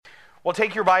Well,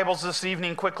 take your Bibles this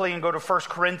evening quickly and go to 1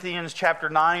 Corinthians chapter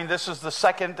 9. This is the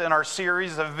second in our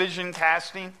series of vision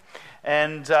casting.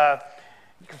 And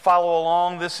you can follow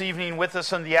along this evening with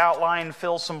us in the outline,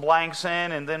 fill some blanks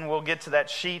in, and then we'll get to that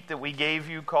sheet that we gave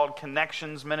you called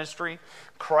Connections Ministry,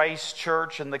 Christ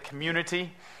Church, and the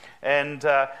Community. And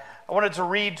I wanted to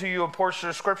read to you a portion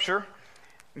of Scripture,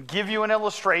 give you an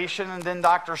illustration, and then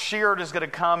Dr. Sheard is going to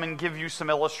come and give you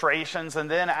some illustrations, and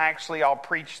then actually I'll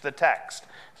preach the text.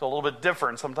 So a little bit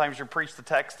different. Sometimes you preach the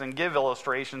text and give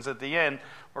illustrations at the end.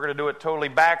 We're going to do it totally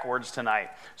backwards tonight.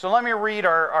 So let me read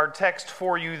our text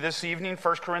for you this evening,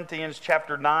 1 Corinthians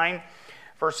chapter 9,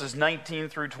 verses 19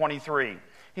 through 23.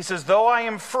 He says, "Though I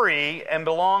am free and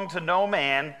belong to no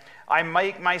man, I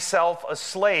make myself a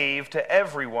slave to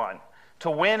everyone, to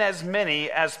win as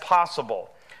many as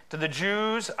possible. To the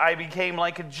Jews I became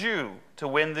like a Jew, to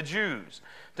win the Jews.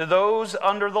 To those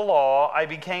under the law I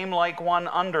became like one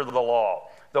under the law,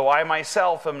 though I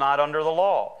myself am not under the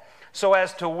law, so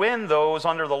as to win those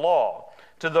under the law.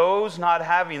 To those not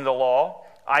having the law,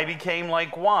 I became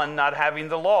like one not having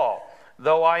the law,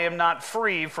 though I am not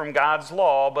free from God's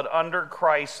law, but under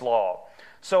Christ's law,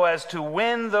 so as to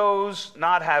win those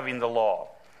not having the law.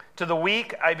 To the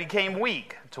weak I became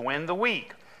weak, to win the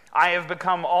weak. I have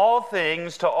become all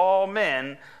things to all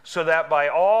men, so that by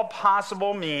all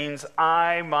possible means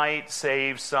I might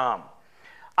save some.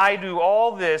 I do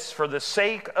all this for the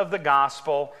sake of the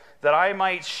gospel, that I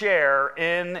might share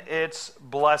in its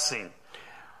blessing."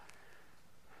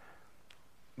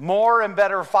 More and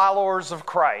better followers of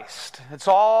Christ. It's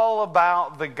all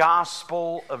about the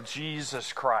gospel of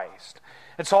Jesus Christ.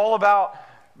 It's all about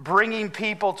bringing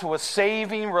people to a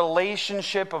saving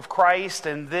relationship of Christ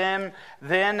and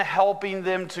then helping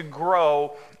them to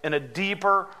grow in a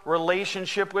deeper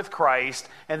relationship with Christ,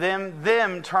 and then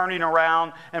them turning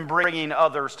around and bringing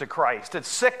others to Christ. It's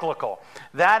cyclical.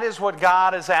 That is what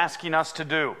God is asking us to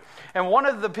do. And one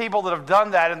of the people that have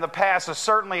done that in the past is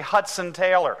certainly Hudson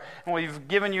Taylor. And we've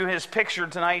given you his picture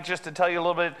tonight just to tell you a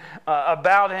little bit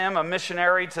about him, a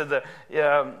missionary to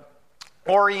the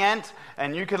Orient,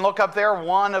 and you can look up there.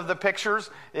 One of the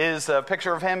pictures is a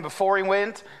picture of him before he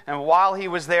went and while he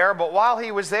was there. But while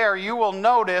he was there, you will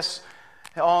notice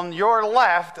on your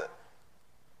left,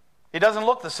 he doesn't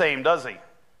look the same, does he?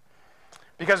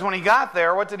 Because when he got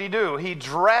there, what did he do? He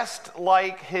dressed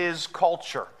like his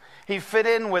culture. He fit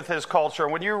in with his culture.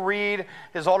 When you read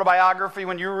his autobiography,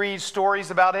 when you read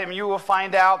stories about him, you will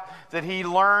find out that he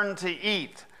learned to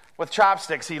eat with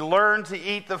chopsticks. He learned to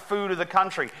eat the food of the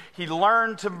country. He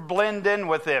learned to blend in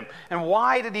with them. And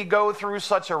why did he go through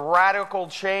such a radical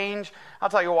change? I'll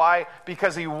tell you why.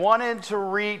 Because he wanted to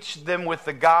reach them with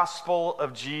the gospel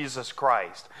of Jesus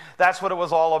Christ. That's what it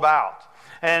was all about.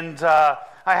 And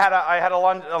I had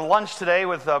a lunch today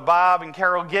with Bob and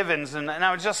Carol Givens, and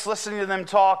I was just listening to them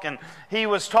talk, and he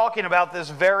was talking about this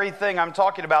very thing I'm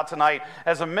talking about tonight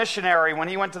as a missionary when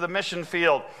he went to the mission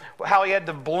field, how he had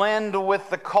to blend with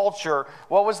the culture.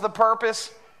 What was the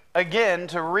purpose? Again,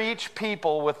 to reach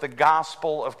people with the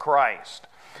gospel of Christ.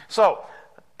 So,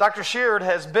 Dr. Sheard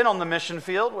has been on the mission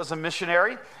field, was a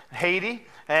missionary in Haiti,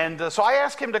 and so I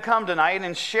asked him to come tonight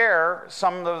and share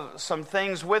some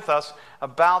things with us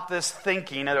about this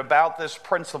thinking and about this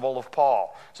principle of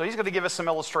Paul. So he's going to give us some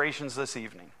illustrations this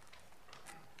evening.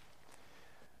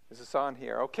 Is this on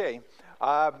here? Okay.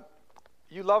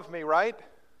 You love me, right?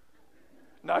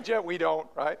 Not yet, we don't,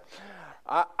 right?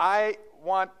 I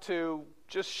want to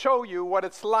just show you what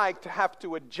it's like to have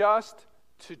to adjust,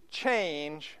 to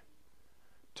change,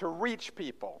 to reach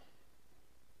people.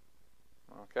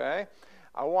 Okay?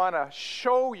 I want to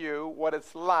show you what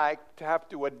it's like to have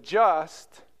to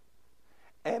adjust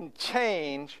and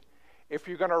change if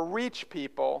you're going to reach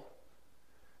people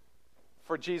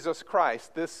for Jesus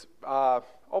Christ. By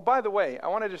the way, I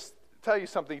want to just tell you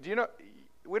something. Do you know,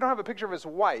 we don't have a picture of his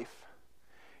wife.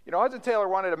 You know, Hudson Taylor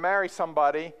wanted to marry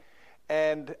somebody,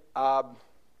 and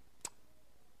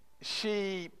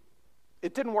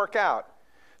it didn't work out.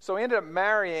 So he ended up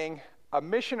marrying a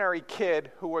missionary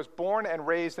kid who was born and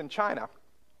raised in China.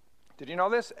 Did you know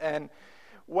this? And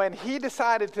when he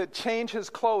decided to change his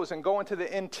clothes and go into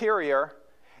the interior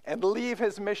and leave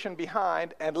his mission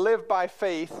behind and live by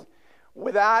faith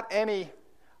without any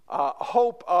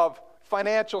hope of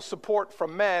financial support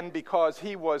from men, because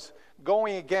he was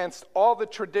going against all the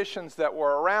traditions that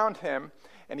were around him,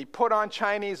 and he put on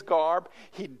Chinese garb,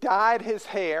 he dyed his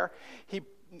hair, he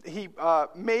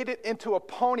made it into a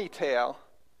ponytail,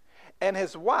 and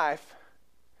his wife,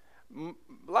 a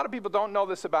lot of people don't know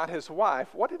this about his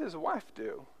wife. What did his wife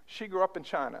do? She grew up in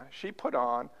China. She put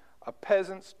on a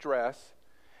peasant's dress,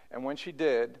 and when she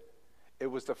did, it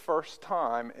was the first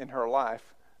time in her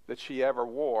life that she ever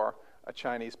wore a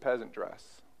Chinese peasant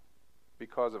dress,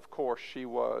 because, of course, she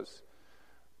was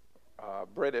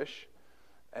British,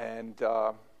 and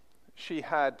she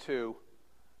had to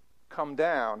come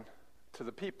down to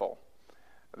the people.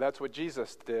 That's what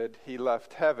Jesus did. He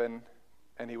left heaven,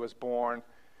 and he was born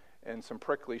in some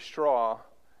prickly straw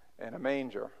in a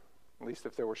manger. At least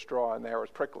if there was straw in there, it was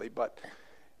prickly, but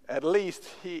at least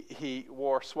he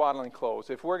wore swaddling clothes.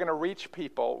 If we're going to reach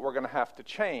people, we're going to have to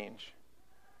change.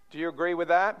 Do you agree with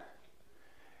that?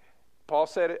 Paul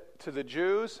said it to the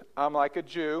Jews, I'm like a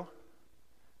Jew,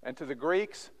 and to the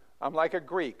Greeks, I'm like a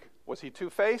Greek. Was he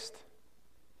two-faced?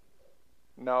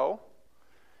 No.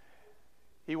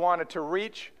 He wanted to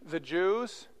reach the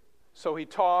Jews, so he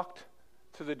talked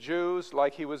to the Jews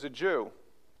like he was a Jew.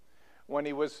 When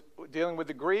he was dealing with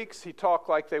the Greeks, he talked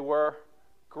like they were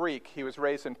Greek. He was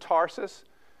raised in Tarsus,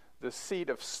 the seat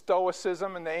of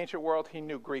Stoicism in the ancient world. He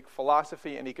knew Greek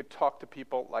philosophy, and he could talk to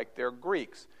people like they're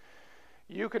Greeks.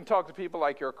 You can talk to people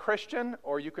like you're a Christian,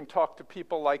 or you can talk to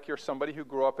people like you're somebody who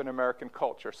grew up in American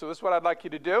culture. So this is what I'd like you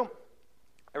to do.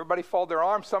 Everybody fold their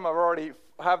arms. Some already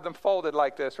have them folded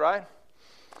like this, right?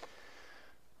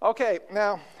 Okay,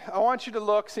 now I want you to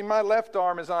look. See, my left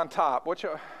arm is on top. What's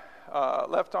your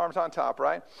left arm's on top,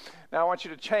 right? Now I want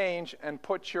you to change and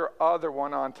put your other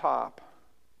one on top.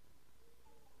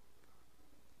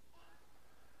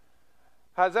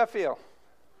 How does that feel?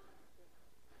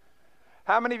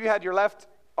 How many of you had your left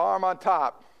arm on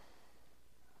top?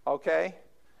 Okay.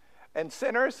 And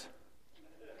sinners?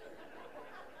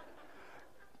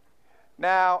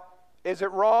 Now, is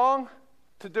it wrong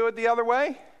to do it the other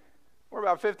way? We're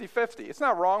about 50-50. It's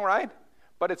not wrong, right?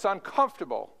 But it's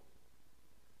uncomfortable.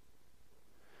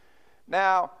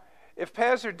 Now, if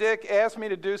Pastor Dick asks me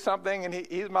to do something and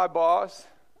he's my boss,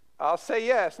 I'll say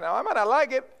yes. Now, I might not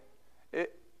like it,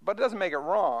 but it doesn't make it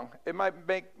wrong. It might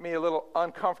make me a little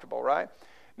uncomfortable, right?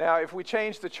 Now, if we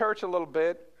change the church a little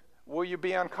bit, will you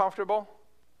be uncomfortable?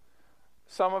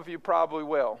 Some of you probably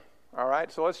will. All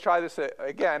right, so let's try this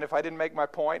again. If I didn't make my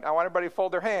point, I want everybody to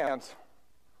fold their hands.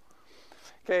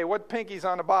 Okay, what pinky's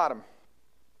on the bottom?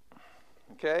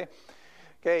 Okay,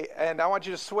 and I want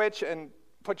you to switch and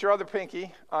put your other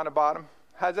pinky on the bottom.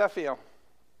 How's that feel?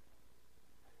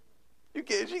 You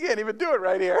can't even do it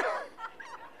right here.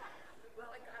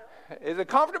 Is it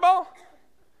comfortable?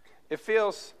 It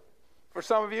feels, for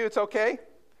some of you, it's okay.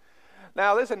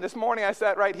 Now listen, this morning I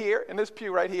sat right here, in this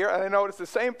pew right here, and I noticed the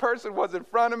same person was in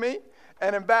front of me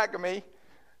and in back of me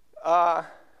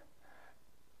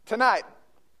tonight.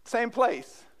 Same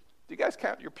place. Do you guys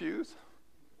count your pews?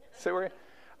 So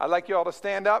I'd like you all to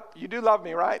stand up. You do love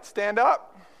me, right? Stand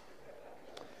up.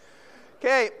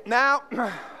 Okay, now,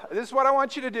 this is what I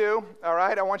want you to do, all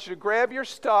right? I want you to grab your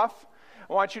stuff.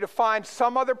 I want you to find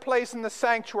some other place in the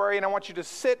sanctuary, and I want you to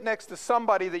sit next to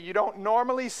somebody that you don't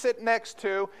normally sit next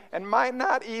to and might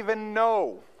not even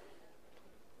know.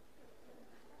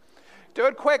 Do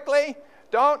it quickly.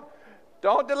 Don't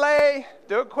delay.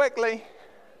 Do it quickly.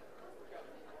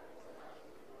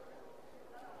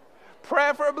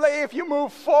 Preferably, if you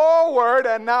move forward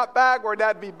and not backward,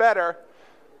 that'd be better.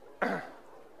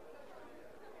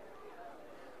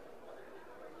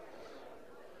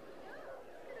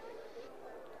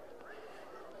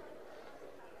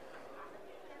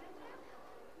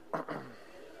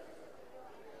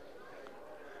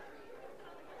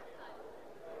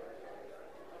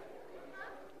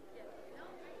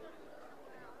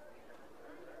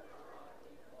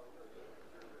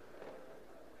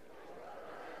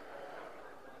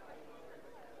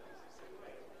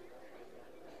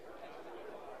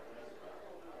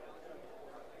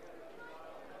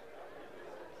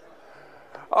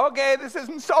 Okay, this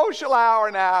isn't social hour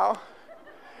now.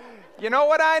 You know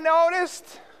what I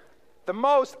noticed? The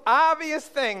most obvious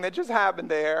thing that just happened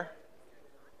there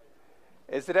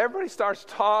is that everybody starts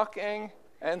talking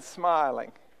and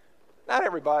smiling. Not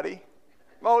everybody.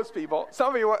 Most people.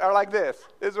 Some of you are like this.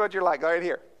 This is what you're like right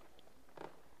here.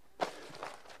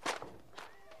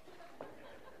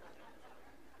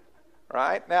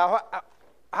 Right? Now,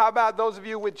 how about those of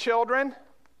you with children?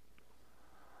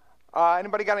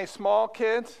 Anybody got any small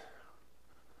kids?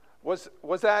 Was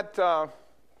it a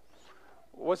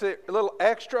little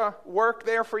extra work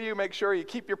there for you? Make sure you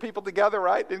keep your people together,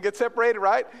 right? Didn't get separated,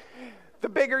 right? The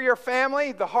bigger your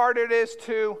family, the harder it is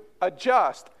to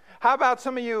adjust. How about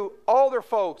some of you older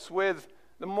folks with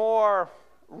the more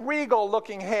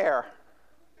regal-looking hair?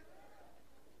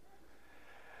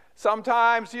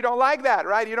 Sometimes you don't like that,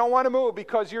 right? You don't want to move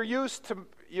because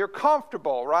you're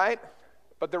comfortable, right?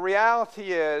 But the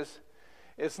reality is,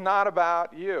 it's not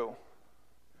about you.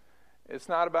 It's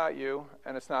not about you,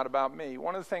 and it's not about me.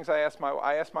 One of the things I asked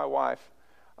my wife,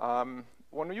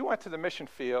 When you went to the mission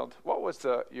field, what was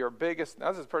your biggest,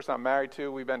 now this is the person I'm married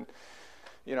to, we've been,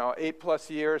 8+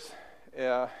 years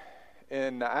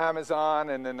in the Amazon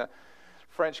and in the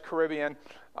French Caribbean.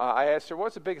 I asked her,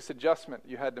 what's the biggest adjustment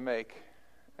you had to make?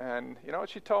 And you know what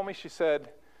she told me? She said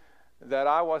that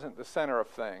I wasn't the center of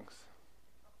things.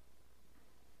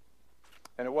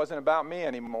 And it wasn't about me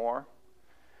anymore.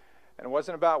 And it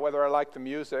wasn't about whether I liked the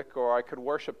music or I could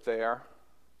worship there.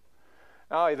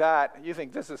 Not only that, you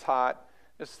think this is hot.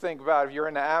 Just think about if you're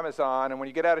in the Amazon and when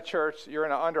you get out of church,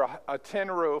 you're under a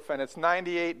tin roof and it's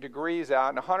 98 degrees out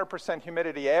and 100%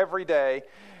 humidity every day.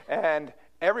 And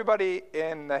everybody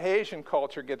in the Haitian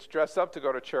culture gets dressed up to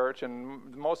go to church,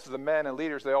 and most of the men and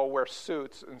leaders, they all wear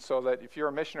suits, and so that if you're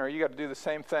a missionary, you got to do the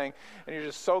same thing, and you're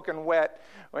just soaking wet.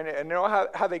 And you know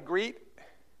how they greet?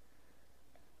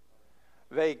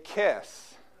 They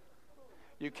kiss.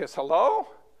 You kiss hello,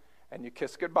 and you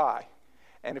kiss goodbye.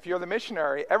 And if you're the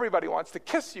missionary, everybody wants to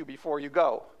kiss you before you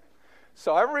go.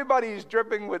 So everybody's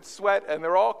dripping with sweat, and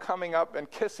they're all coming up and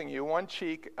kissing you, one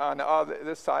cheek on the other,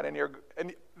 this side, and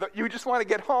you just want to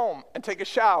get home and take a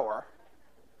shower,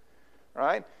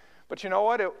 right? But you know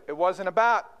what? It wasn't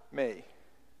about me.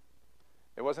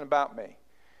 It wasn't about me.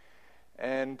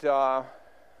 And I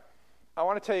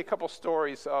want to tell you a couple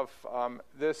stories of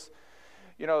this.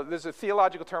 There's a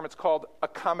theological term. It's called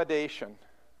accommodation.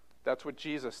 That's what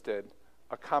Jesus did,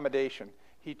 accommodation.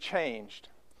 He changed.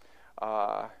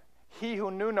 He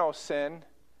who knew no sin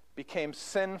became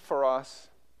sin for us,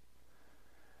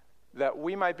 that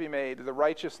we might be made the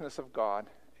righteousness of God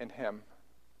in him,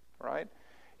 right?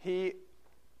 He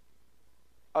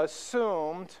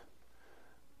assumed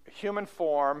human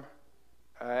form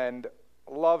and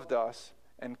loved us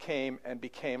and came and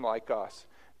became like us.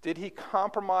 Did he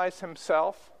compromise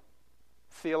himself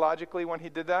theologically when he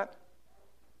did that?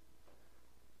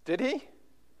 Did he?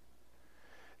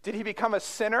 Did he become a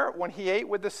sinner when he ate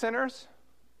with the sinners?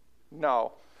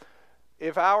 No.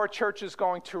 If our church is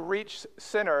going to reach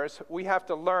sinners, we have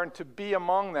to learn to be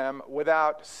among them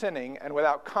without sinning and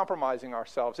without compromising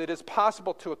ourselves. It is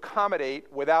possible to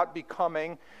accommodate without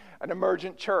becoming an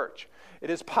emergent church.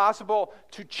 It is possible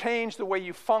to change the way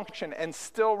you function and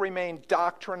still remain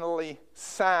doctrinally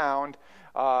sound.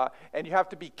 And you have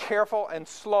to be careful and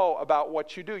slow about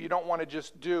what you do. You don't want to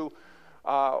just do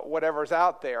whatever's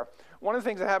out there. One of the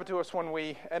things that happened to us when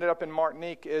we ended up in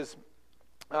Martinique is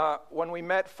when we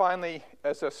met finally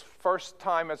as a first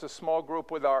time as a small group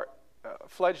with our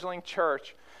fledgling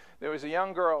church, there was a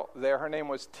young girl there. Her name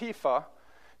was Tifa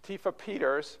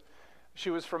Peters.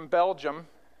 She was from Belgium,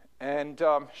 and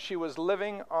she was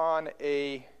living on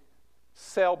a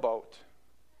sailboat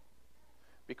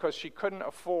because she couldn't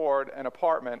afford an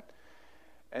apartment.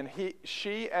 And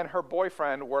she and her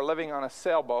boyfriend were living on a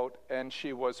sailboat, and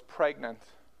she was pregnant.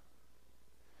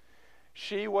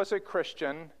 She was a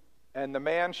Christian, and the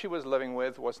man she was living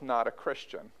with was not a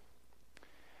Christian.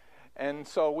 And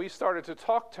so we started to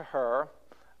talk to her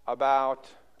about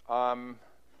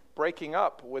breaking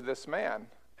up with this man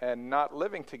and not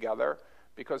living together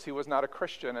because he was not a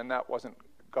Christian, and that wasn't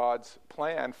God's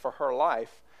plan for her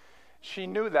life. She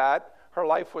knew that. Her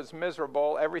life was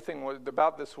miserable. Everything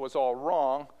about this was all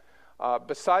wrong,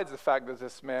 besides the fact that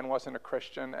this man wasn't a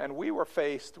Christian. And we were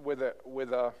faced with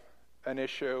an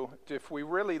issue. If we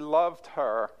really loved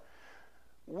her,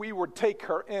 we would take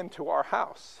her into our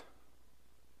house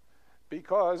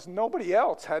because nobody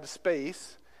else had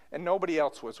space and nobody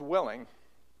else was willing.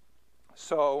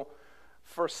 So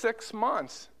for 6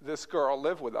 months, this girl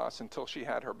lived with us until she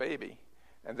had her baby.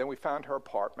 And then we found her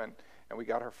apartment, and we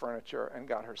got her furniture and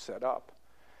got her set up.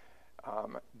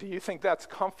 Do you think that's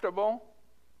comfortable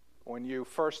when you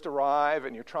first arrive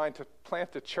and you're trying to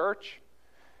plant a church?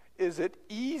 Is it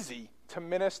easy to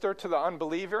minister to the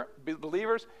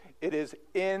believers? It is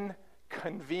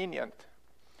inconvenient.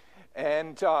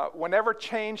 And whenever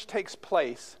change takes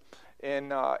place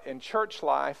in church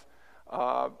life,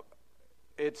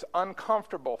 it's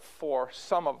uncomfortable for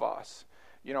some of us.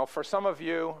 For some of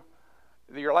you,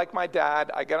 you're like my dad.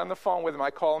 I get on the phone with him.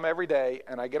 I call him every day,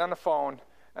 and I get on the phone,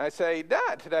 and I say,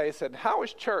 Dad, today, I said, how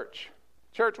was church?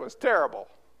 Church was terrible.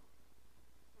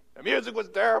 The music was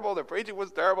terrible. The preaching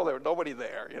was terrible. There was nobody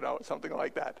there, something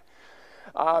like that.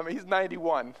 He's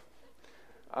 91.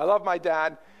 I love my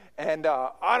dad, and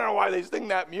I don't know why they sing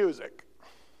that music,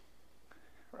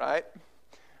 right?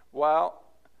 Well,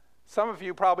 some of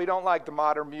you probably don't like the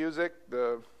modern music,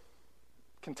 the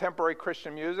contemporary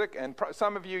Christian music, and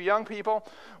some of you young people,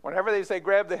 whenever they say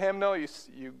grab the hymnal,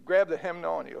 you grab the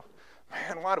hymnal and you,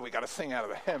 man, why do we got to sing out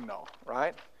of the hymnal,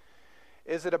 right?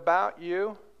 Is it about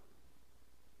you?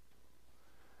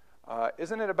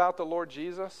 Isn't it about the Lord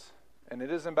Jesus and it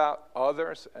isn't about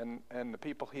others and the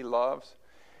people he loves.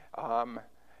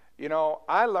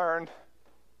 I learned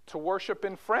to worship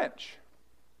in French.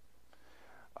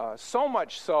 So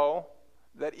much so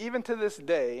that even to this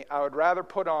day, I would rather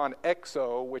put on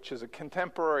EXO, which is a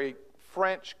contemporary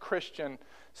French Christian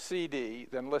CD,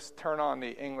 than turn on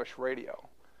the English radio.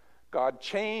 God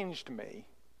changed me.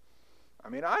 I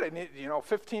mean, I didn't,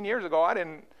 15 years ago, I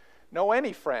didn't know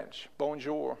any French.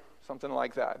 Bonjour, something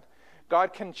like that.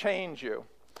 God can change you.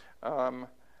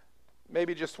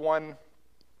 Maybe just one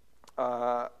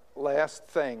last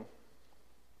thing.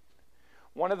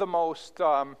 One of the most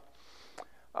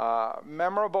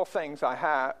memorable things I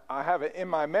have in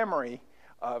my memory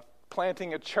of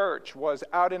planting a church was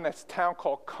out in this town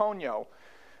called Conyo.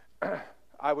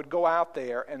 I would go out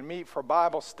there and meet for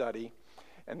Bible study,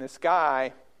 and this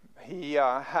guy, he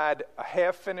had a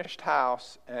half-finished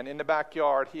house, and in the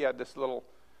backyard he had this little,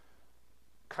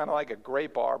 kind of like a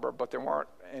grape arbor, but there weren't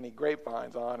any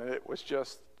grapevines on it. It was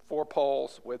just 4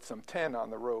 poles with some tin on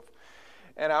the roof.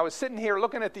 And I was sitting here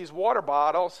looking at these water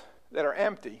bottles that are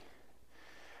empty.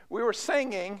 We were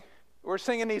singing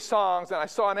these songs, and I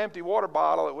saw an empty water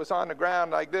bottle. It was on the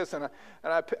ground like this, and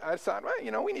I thought,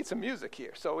 well, we need some music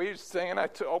here. So we were singing. I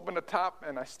opened the top,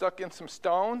 and I stuck in some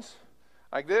stones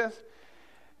like this.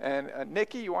 And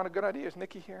Nikki, you want a good idea? Is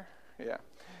Nikki here? Yeah.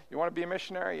 You want to be a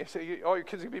missionary? You say, all your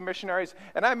kids can be missionaries.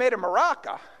 And I made a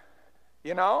maraca,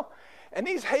 And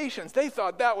these Haitians, they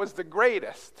thought that was the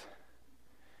greatest.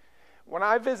 When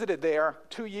I visited there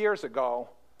 2 years ago,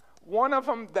 one of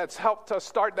them that's helped us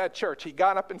start that church, he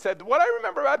got up and said, what I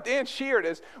remember about Dan Sheard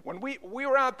is when we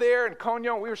were out there in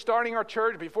Conyo, we were starting our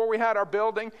church before we had our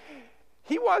building,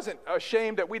 he wasn't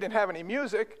ashamed that we didn't have any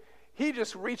music. He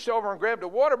just reached over and grabbed a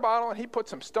water bottle, and he put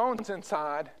some stones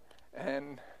inside,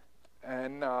 and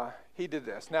he did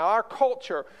this. Now, our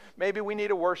culture, maybe we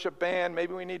need a worship band,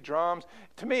 maybe we need drums.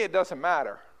 To me, it doesn't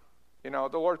matter. The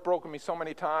Lord's broken me so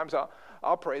many times,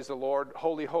 I'll praise the Lord,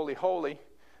 holy, holy, holy.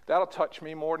 That'll touch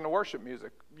me more than the worship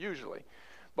music, usually.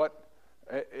 But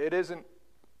it isn't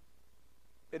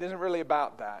really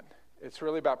about that. It's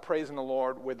really about praising the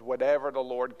Lord with whatever the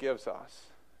Lord gives us.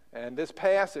 And this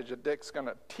passage that Dick's going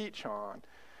to teach on,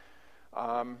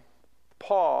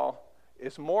 Paul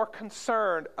is more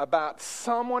concerned about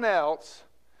someone else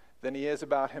than he is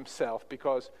about himself,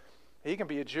 because he can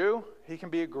be a Jew, he can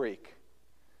be a Greek.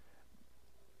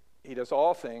 He does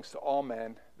all things to all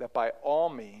men, that by all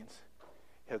means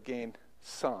he'll gain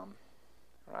some.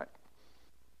 Right?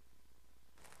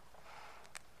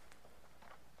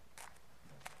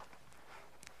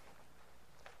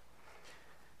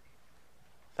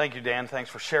 Thank you, Dan.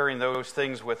 Thanks for sharing those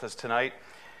things with us tonight.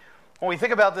 When we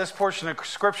think about this portion of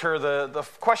Scripture, the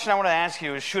question I want to ask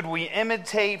you is, should we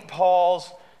imitate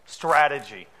Paul's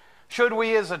strategy? Should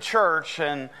we as a church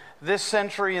in this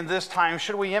century and this time,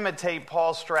 should we imitate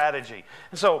Paul's strategy?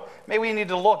 And so maybe we need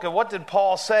to look at what did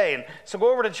Paul say. And so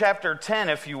go over to chapter 10,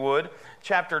 if you would.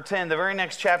 Chapter 10, the very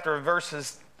next chapter,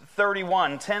 verses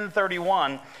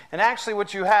 10:31. And actually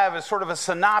what you have is sort of a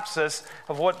synopsis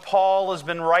of what Paul has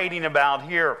been writing about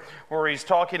here, where he's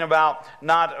talking about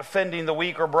not offending the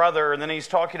weaker brother, and then he's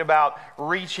talking about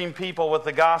reaching people with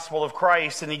the gospel of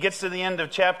Christ. And he gets to the end of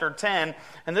chapter 10,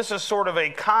 and this is sort of a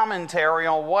commentary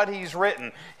on what he's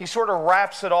written. He sort of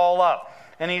wraps it all up.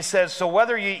 And he says, so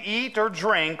whether you eat or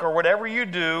drink or whatever you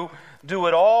do, do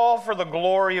it all for the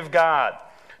glory of God.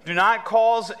 Do not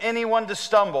cause anyone to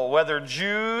stumble, whether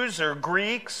Jews or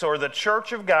Greeks or the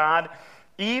church of God,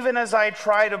 even as I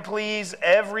try to please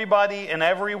everybody in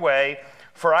every way,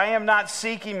 for I am not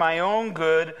seeking my own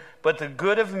good, but the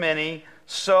good of many,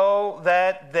 so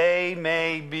that they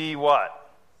may be what?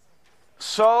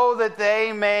 So that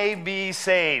they may be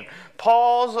saved.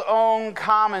 Paul's own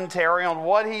commentary on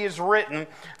what he has written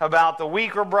about the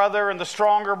weaker brother and the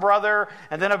stronger brother,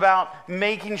 and then about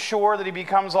making sure that he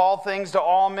becomes all things to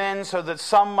all men so that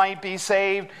some might be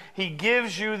saved. He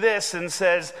gives you this and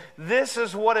says, this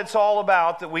is what it's all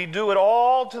about, that we do it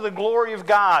all to the glory of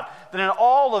God. That in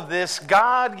all of this,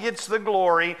 God gets the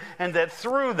glory, and that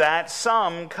through that,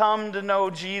 some come to know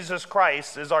Jesus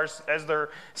Christ as their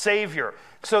Savior.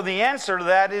 So the answer to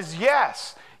that is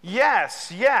yes.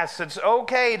 Yes, it's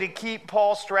okay to keep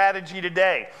Paul's strategy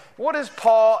today. What is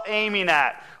Paul aiming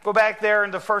at? Go back there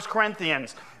into 1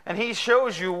 Corinthians, and he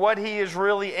shows you what he is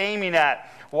really aiming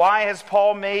at. Why has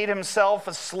Paul made himself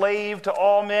a slave to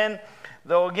all men?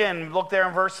 Though again, look there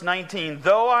in verse 19.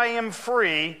 Though I am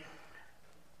free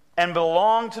and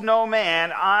belong to no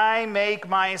man, I make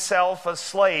myself a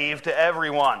slave to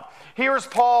everyone. Here's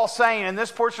Paul saying in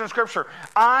this portion of Scripture,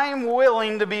 I'm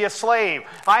willing to be a slave.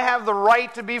 I have the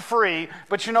right to be free,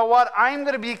 but you know what? I'm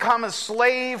going to become a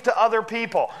slave to other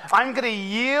people. I'm going to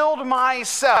yield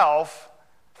myself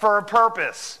for a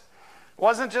purpose. It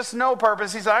wasn't just no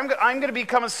purpose. He said, I'm going to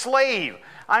become a slave.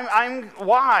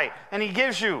 Why? And he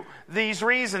gives you these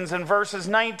reasons in verses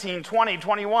 19, 20,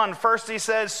 21. First he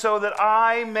says, so that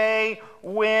I may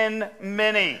win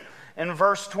many. In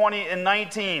verse 20 and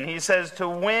 19, he says, to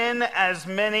win as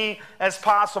many as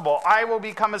possible. I will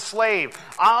become a slave.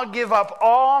 I'll give up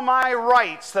all my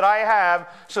rights that I have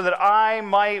so that I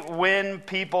might win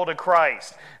people to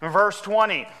Christ. In verse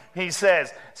 20, he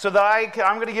says, so that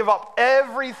I'm going to give up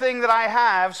everything that I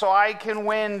have so I can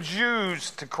win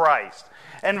Jews to Christ.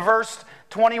 In verse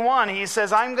 21, he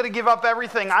says, I'm going to give up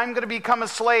everything. I'm going to become a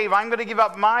slave. I'm going to give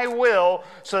up my will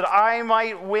so that I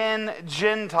might win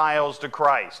Gentiles to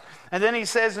Christ. And then he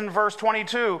says in verse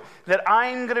 22 that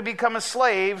I'm going to become a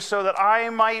slave so that I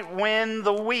might win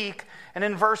the weak. And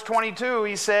in verse 22,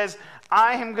 he says,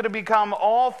 I am going to become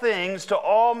all things to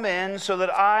all men so that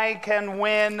I can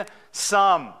win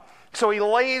some. So he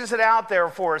lays it out there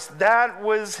for us. That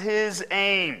was his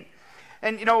aim.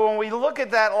 And you know, when we look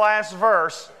at that last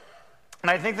verse,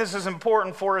 and I think this is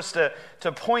important for us to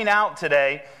point out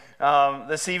today,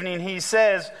 this evening, he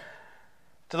says,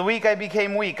 to the weak I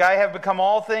became weak. I have become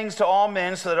all things to all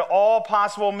men so that at all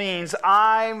possible means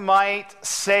I might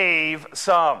save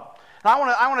some. And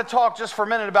I want to talk just for a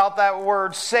minute about that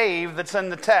word save that's in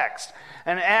the text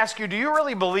and ask you, do you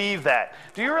really believe that?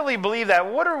 Do you really believe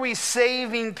that? What are we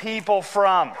saving people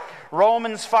from?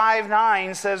 Romans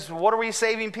 5:9 says, what are we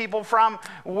saving people from?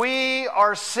 We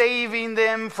are saving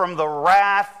them from the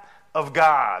wrath of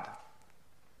God.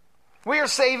 We are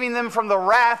saving them from the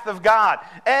wrath of God.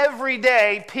 Every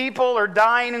day, people are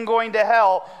dying and going to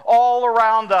hell all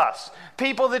around us.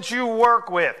 People that you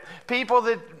work with, people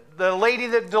that the lady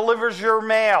that delivers your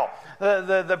mail,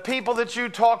 the people that you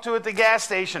talk to at the gas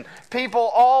station,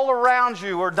 people all around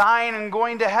you are dying and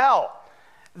going to hell.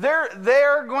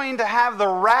 They're going to have the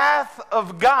wrath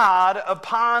of God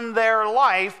upon their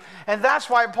life. And that's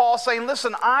why Paul's saying,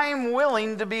 listen, I'm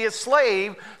willing to be a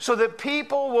slave so that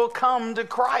people will come to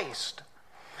Christ.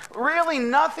 Really,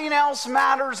 nothing else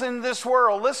matters in this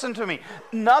world. Listen to me.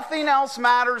 Nothing else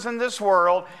matters in this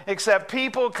world except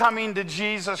people coming to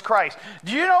Jesus Christ.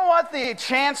 Do you know what the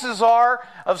chances are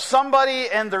of somebody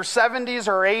in their 70s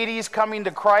or 80s coming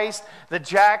to Christ that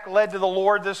Jack led to the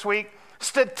Lord this week?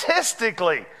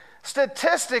 Statistically,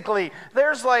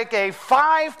 there's like a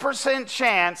 5%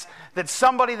 chance that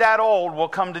somebody that old will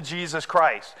come to Jesus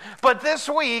Christ. But this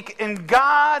week, in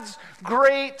God's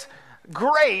great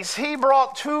grace, he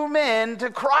brought 2 men to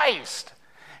Christ.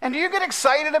 And do you get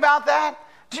excited about that?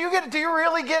 Do you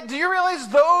realize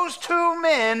those 2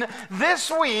 men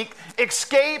this week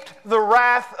escaped the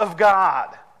wrath of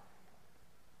God?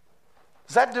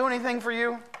 Does that do anything for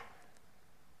you?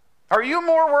 Are you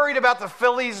more worried about the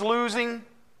Phillies losing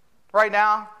right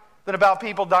now than about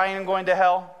people dying and going to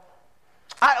hell?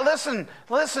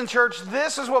 Listen, church,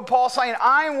 this is what Paul's saying.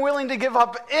 I'm willing to give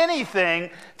up anything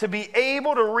to be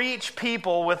able to reach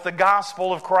people with the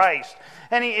gospel of Christ.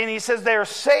 And he says they're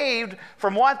saved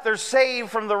from what? They're saved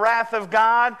from the wrath of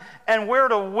God, and we're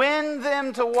to win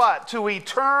them to what? To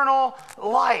eternal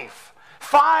life.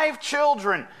 5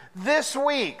 children this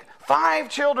week. 5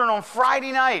 children on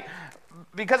Friday night.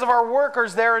 Because of our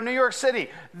workers there in New York City,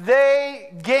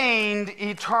 they gained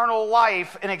eternal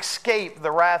life and escaped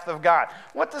the wrath of God.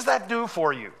 What does that do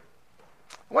for you?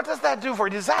 What does that do for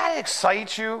you? Does that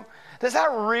excite you? Does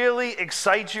that really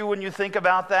excite you when you think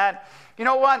about that? You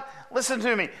know what? Listen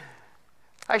to me.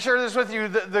 I share this with you.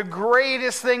 The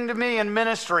greatest thing to me in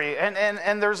ministry,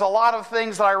 and there's a lot of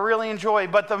things that I really enjoy,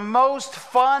 but the most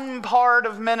fun part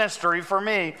of ministry for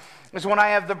me is when I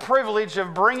have the privilege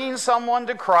of bringing someone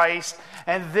to Christ,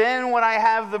 and then when I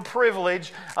have the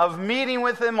privilege of meeting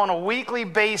with them on a weekly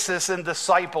basis and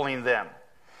discipling them.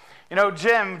 You know,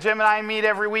 Jim and I meet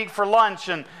every week for lunch,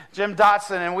 and Jim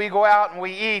Dotson, and we go out and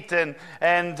we eat, and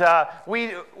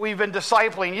we've been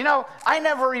discipling. You know, I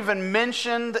never even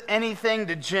mentioned anything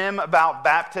to Jim about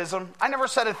baptism. I never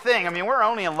said a thing. I mean, we're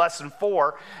only in lesson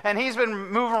 4, and he's been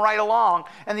moving right along.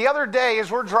 And the other day, as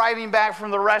we're driving back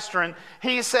from the restaurant,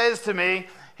 he says to me,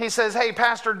 hey,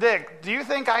 Pastor Dick, do you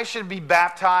think I should be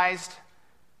baptized?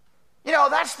 You know,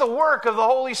 that's the work of the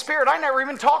Holy Spirit. I never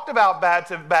even talked about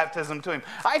baptism to him.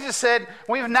 I just said,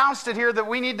 we've announced it here that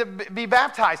we need to be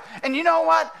baptized. And you know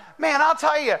what? Man, I'll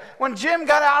tell you, when Jim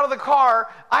got out of the car,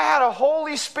 I had a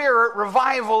Holy Spirit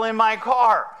revival in my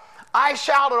car. I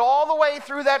shouted all the way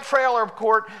through that trailer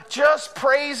court just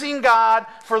praising God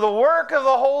for the work of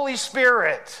the Holy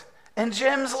Spirit in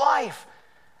Jim's life.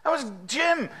 That was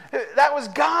Jim. That was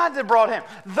God that brought him.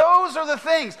 Those are the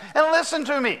things. And listen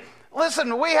to me.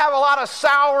 Listen, we have a lot of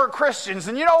sour Christians.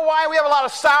 And you know why we have a lot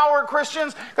of sour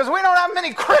Christians? Because we don't have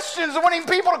many Christians winning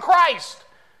people to Christ.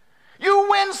 You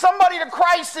win somebody to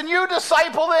Christ and you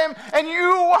disciple them and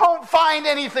you won't find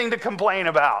anything to complain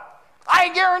about.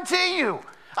 I guarantee you.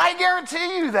 I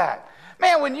guarantee you that.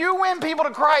 Man, when you win people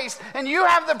to Christ and you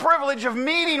have the privilege of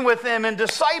meeting with them and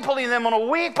discipling them on a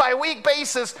week-by-week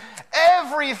basis,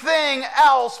 everything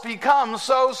else becomes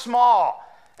so small.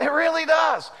 It really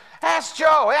does. Ask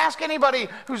Joe. Ask anybody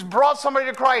who's brought somebody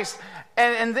to Christ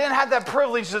and then had that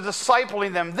privilege of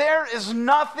discipling them. There is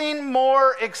nothing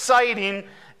more exciting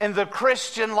in the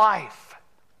Christian life.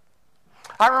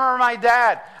 I remember my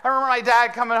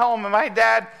dad coming home, and my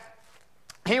dad,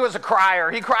 he was a crier.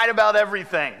 He cried about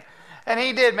everything. And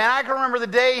he did, man. I can remember the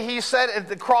day he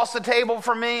sat across the table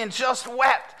from me and just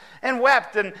wept and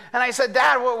wept. And I said,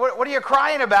 Dad, what are you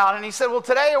crying about? And he said, well,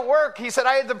 today at work, he said,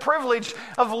 I had the privilege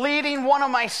of leading one of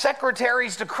my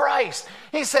secretaries to Christ.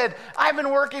 He said, I've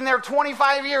been working there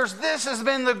 25 years. This has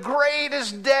been the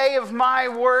greatest day of my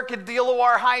work at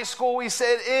Delaware High School. He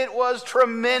said, it was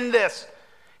tremendous.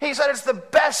 He said, it's the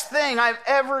best thing I've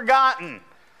ever gotten.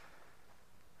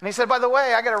 And he said, by the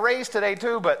way, I got a raise today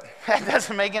too, but that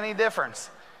doesn't make any difference.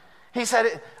 He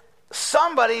said,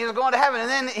 somebody is going to heaven. And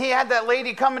then he had that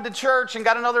lady coming to church and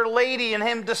got another lady and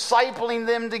him discipling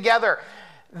them together.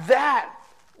 That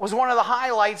was one of the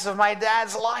highlights of my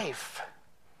dad's life.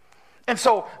 And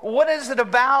so what is it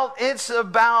about? It's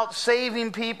about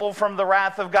saving people from the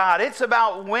wrath of God. It's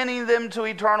about winning them to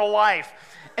eternal life.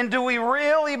 And do we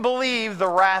really believe the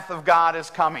wrath of God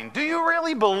is coming? Do you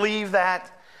really believe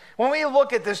that? When we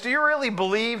look at this, do you really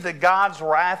believe that God's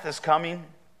wrath is coming?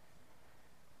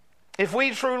 If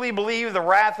we truly believe the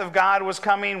wrath of God was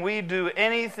coming, we'd do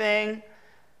anything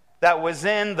that was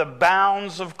in the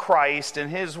bounds of Christ and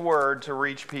His Word to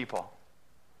reach people.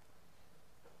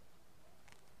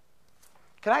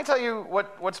 Can I tell you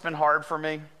what's been hard for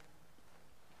me?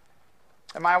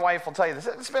 And my wife will tell you this.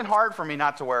 It's been hard for me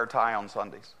not to wear a tie on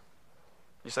Sundays.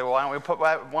 You say, well, why don't we put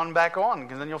one back on?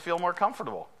 Because then you'll feel more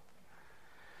comfortable.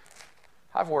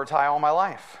 I've worn a tie all my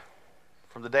life.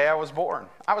 From the day I was born.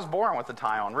 I was born with a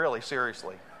tie on, really,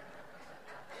 seriously.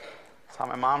 That's how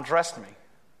my mom dressed me.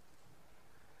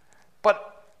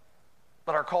 But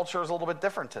our culture is a little bit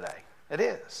different today. It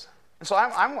is. And so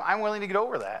I'm willing to get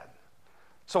over that.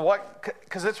 So what,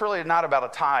 because it's really not about a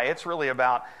tie. It's really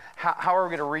about how are we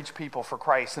going to reach people for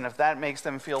Christ. And if that makes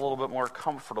them feel a little bit more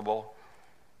comfortable,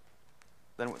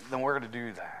 then we're going to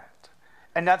do that.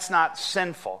 And that's not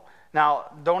sinful.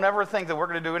 Now, don't ever think that we're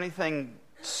going to do anything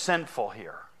sinful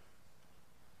here.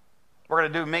 We're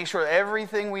going to make sure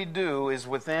everything we do is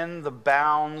within the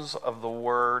bounds of the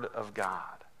Word of God.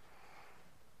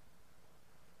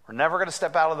 We're never going to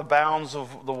step out of the bounds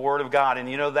of the Word of God. And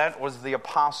you know, that was the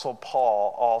Apostle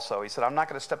Paul also. He said, I'm not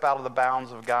going to step out of the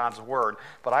bounds of God's Word,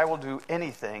 but I will do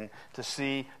anything to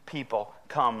see people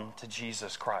come to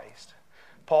Jesus Christ.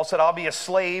 Paul said, I'll be a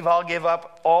slave. I'll give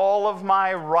up all of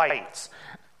my rights.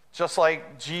 Just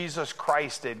like Jesus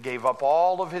Christ did, gave up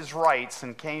all of his rights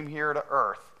and came here to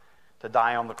earth to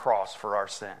die on the cross for our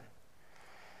sin.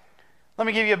 Let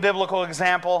me give you a biblical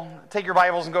example. Take your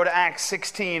Bibles and go to Acts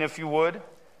 16, if you would.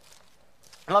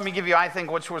 And let me give you, I think,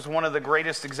 which was one of the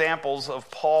greatest examples of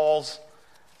Paul's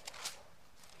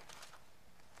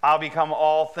I'll become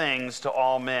all things to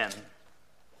all men.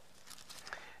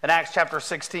 In Acts chapter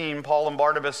 16, Paul and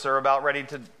Barnabas are about ready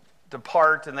to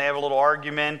depart, and they have a little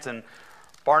argument, and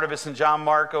Barnabas and John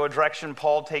Mark go a direction.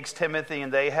 Paul takes Timothy,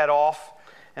 and they head off.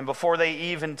 And before they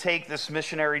even take this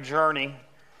missionary journey,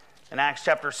 in Acts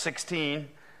chapter 16,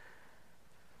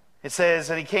 it says,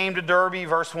 and he came to Derbe,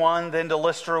 verse 1, then to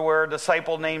Lystra, where a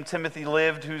disciple named Timothy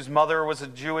lived, whose mother was a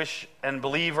Jewish and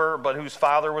believer, but whose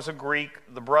father was a Greek.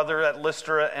 The brother at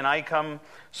Lystra and Iconium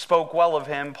spoke well of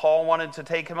him. Paul wanted to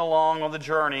take him along on the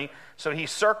journey, so he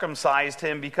circumcised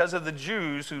him because of the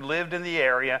Jews who lived in the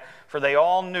area, for they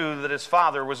all knew that his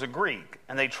father was a Greek.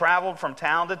 And they traveled from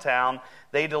town to town.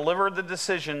 They delivered the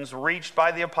decisions reached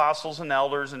by the apostles and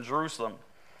elders in Jerusalem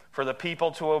for the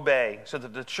people to obey, so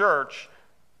that the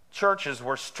churches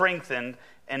were strengthened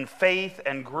in faith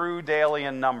and grew daily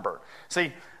in number.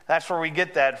 See, that's where we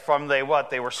get that from. They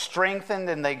were strengthened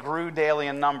and they grew daily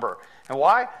in number. And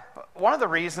why? One of the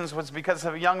reasons was because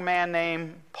of a young man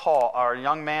named Paul, or a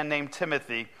young man named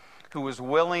Timothy, who was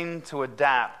willing to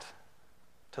adapt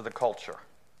to the culture.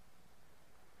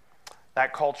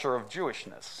 That culture of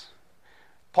Jewishness.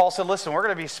 Paul said, listen, we're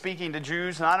going to be speaking to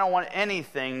Jews, and I don't want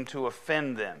anything to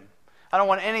offend them. I don't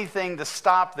want anything to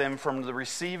stop them from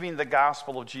receiving the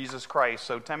gospel of Jesus Christ.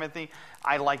 So, Timothy,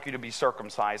 I'd like you to be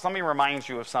circumcised. Let me remind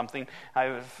you of something. I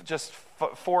have just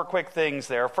 4 quick things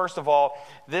there. First of all,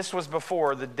 this was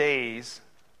before the days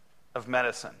of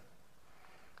medicine.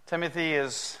 Timothy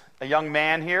is a young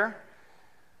man here,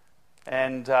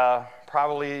 and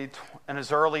probably in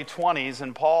his early 20s,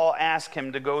 and Paul asked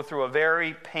him to go through a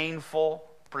very painful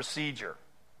procedure.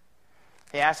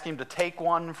 He asked him to take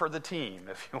one for the team,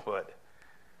 if you would.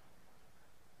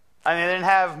 I mean, they didn't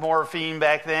have morphine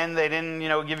back then. They didn't,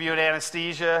 give you an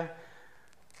anesthesia.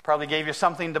 Probably gave you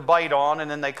something to bite on, and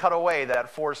then they cut away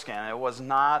that foreskin. It was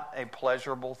not a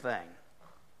pleasurable thing.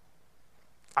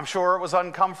 I'm sure it was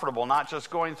uncomfortable, not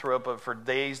just going through it, but for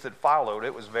days that followed,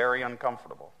 it was very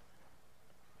uncomfortable.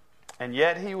 And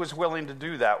yet he was willing to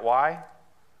do that. Why?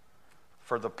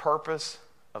 For the purpose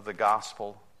of the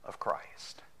gospel of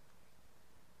Christ.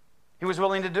 He was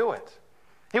willing to do it.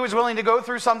 He was willing to go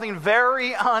through something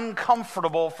very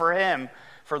uncomfortable for him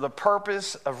for the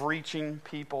purpose of reaching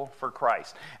people for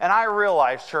Christ. And I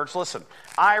realize, church, listen,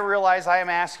 I realize I am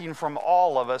asking from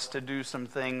all of us to do some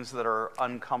things that are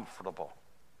uncomfortable.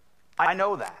 I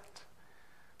know that.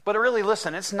 But really,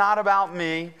 listen, it's not about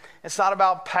me. It's not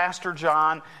about Pastor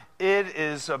John. It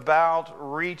is about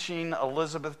reaching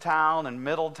Elizabethtown and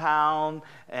Middletown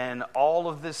and all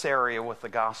of this area with the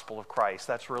gospel of Christ.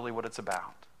 That's really what it's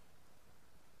about.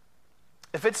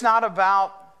 If it's not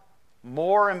about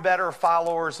more and better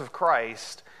followers of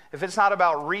Christ, if it's not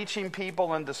about reaching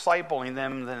people and discipling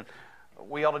them, then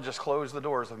we ought to just close the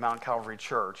doors of Mount Calvary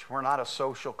Church. We're not a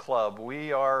social club.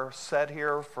 We are set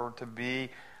here to be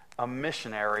a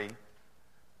missionary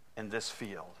in this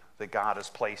field that God has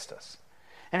placed us.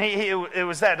 And it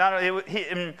was that.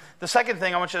 And the second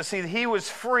thing I want you to see, he was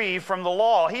free from the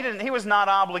law. He was not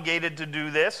obligated to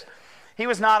do this. He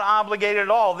was not obligated at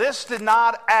all. This did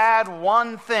not add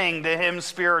one thing to him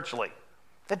spiritually.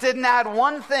 It didn't add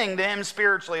one thing to him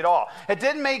spiritually at all. It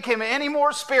didn't make him any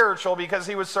more spiritual because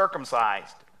he was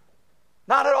circumcised.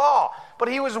 Not at all. But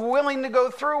he was willing to go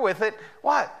through with it.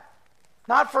 What?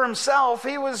 Not for himself.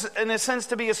 He was, in a sense,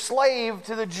 to be a slave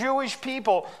to the Jewish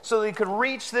people so that he could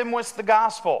reach them with the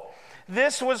gospel.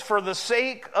 This was for the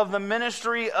sake of the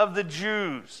ministry of the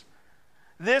Jews.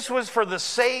 This was for the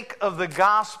sake of the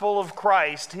gospel of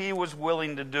Christ. He was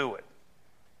willing to do it.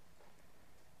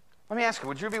 Let me ask you,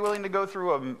 would you be willing to go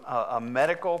through a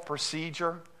medical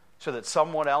procedure so that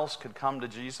someone else could come to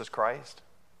Jesus Christ?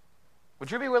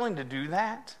 Would you be willing to do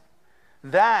that?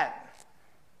 That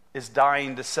is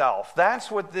dying to self. That's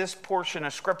what this portion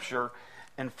of Scripture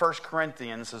in 1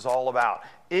 Corinthians is all about.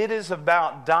 It is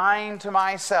about dying to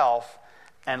myself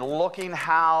and looking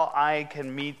how I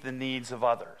can meet the needs of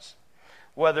others.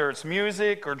 Whether it's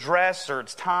music or dress or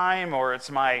it's time or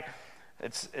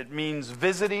it means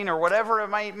visiting or whatever it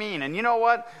might mean. And you know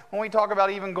what? When we talk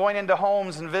about even going into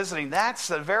homes and visiting, that's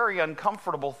a very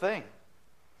uncomfortable thing.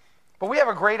 But we have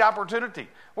a great opportunity.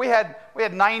 We had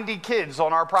 90 kids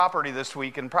on our property this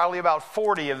week, and probably about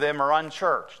 40 of them are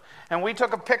unchurched. And we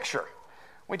took a picture.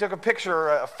 We took a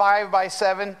picture,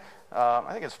 5x7.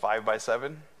 I think it's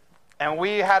 5x7. And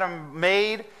we had them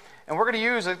made. And we're going to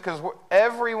use it because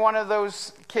every one of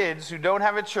those kids who don't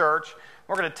have a church,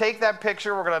 we're going to take that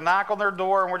picture, we're going to knock on their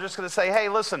door, and we're just going to say, hey,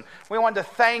 listen, we wanted to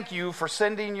thank you for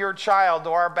sending your child to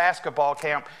our basketball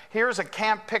camp. Here's a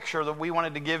camp picture that we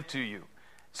wanted to give to you.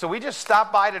 So we just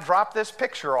stopped by to drop this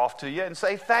picture off to you and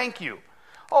say thank you.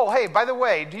 Oh, hey, by the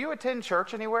way, do you attend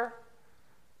church anywhere?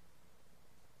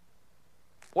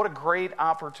 What a great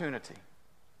opportunity.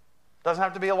 Doesn't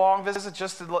have to be a long visit,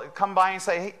 just to come by and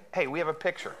say, hey, we have a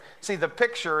picture. See, the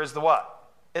picture is the what?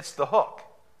 It's the hook.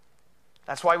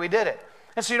 That's why we did it.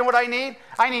 And so you know what I need?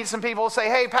 I need some people to say,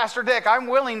 hey, Pastor Dick, I'm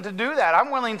willing to do that.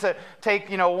 I'm willing to take,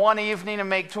 one evening and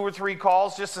make 2 or 3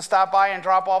 calls just to stop by and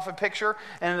drop off a picture.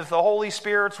 And if the Holy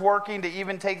Spirit's working, to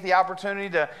even take the opportunity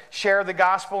to share the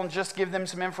gospel and just give them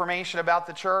some information about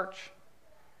the church.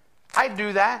 I'd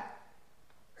do that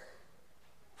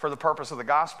for the purpose of the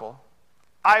gospel.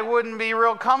 I wouldn't be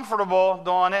real comfortable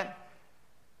doing it,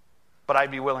 but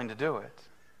I'd be willing to do it.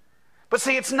 But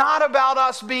see, it's not about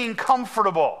us being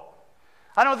comfortable.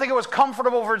 I don't think it was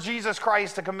comfortable for Jesus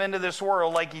Christ to come into this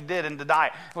world like he did and to die.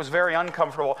 It was very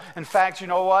uncomfortable. In fact, you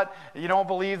know what? You don't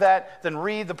believe that? Then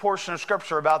read the portion of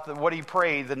Scripture about what he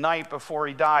prayed the night before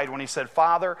he died when he said,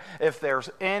 Father, if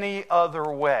there's any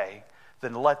other way,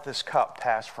 then let this cup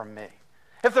pass from me.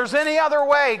 If there's any other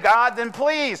way, God, then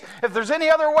please. If there's any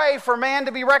other way for man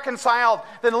to be reconciled,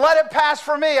 then let it pass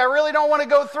for me. I really don't want to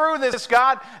go through this,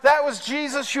 God. That was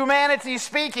Jesus' humanity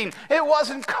speaking. It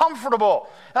wasn't comfortable.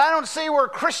 And I don't see where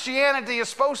Christianity is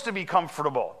supposed to be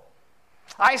comfortable.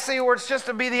 I see where it's just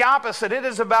to be the opposite. It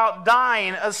is about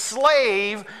dying. A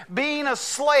slave, being a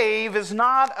slave is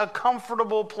not a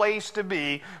comfortable place to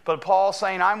be. But Paul's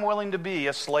saying, I'm willing to be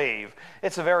a slave.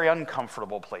 It's a very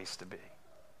uncomfortable place to be.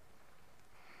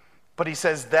 But he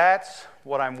says, that's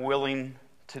what I'm willing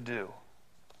to do.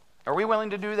 Are we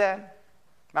willing to do that?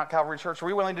 Mount Calvary Church, are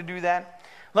we willing to do that?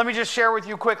 Let me just share with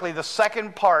you quickly the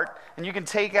second part, and you can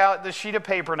take out the sheet of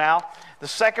paper now. The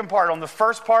second part, on the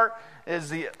first part,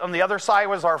 on the other side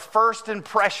was our first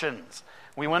impressions.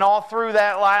 We went all through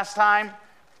that last time.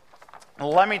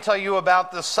 Let me tell you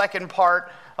about the second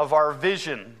part of our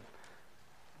vision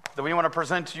that we want to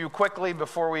present to you quickly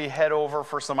before we head over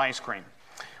for some ice cream.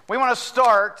 We want to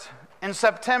start in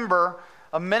September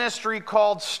a ministry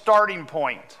called Starting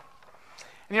Point.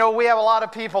 You know, we have a lot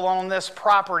of people on this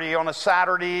property on a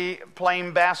Saturday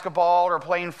playing basketball or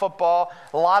playing football.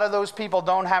 A lot of those people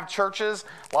don't have churches.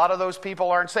 A lot of those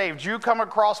people aren't saved. You come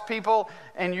across people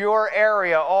in your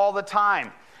area all the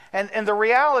time. And the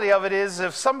reality of it is,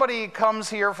 if somebody comes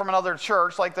here from another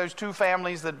church, like those two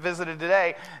families that visited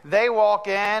today, they walk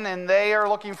in and they are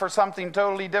looking for something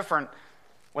totally different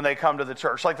when they come to the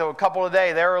church. Like a couple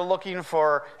today, they were looking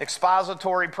for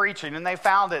expository preaching, and they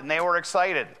found it, and they were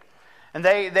excited. And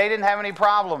they didn't have any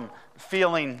problem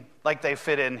feeling like they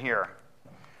fit in here.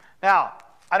 Now,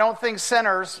 I don't think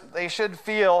sinners, they should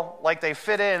feel like they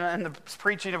fit in the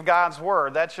preaching of God's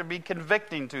word. That should be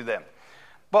convicting to them.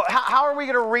 But how are we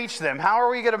going to reach them? How are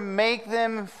we going to make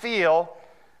them feel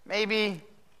maybe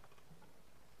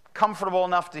comfortable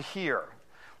enough to hear?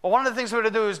 Well, one of the things we're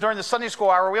going to do is during the Sunday school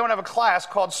hour, we want to have a class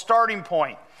called Starting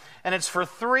Point. And it's for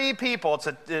three people.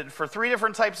 It's for three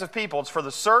different types of people. It's for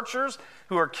the searchers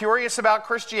who are curious about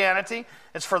Christianity.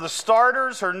 It's for the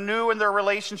starters who are new in their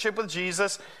relationship with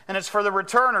Jesus. And it's for the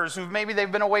returners who maybe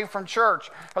they've been away from church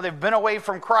or they've been away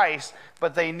from Christ,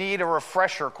 but they need a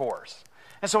refresher course.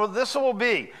 And so this will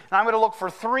be, and I'm going to look for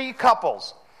three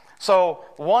couples. So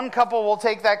one couple will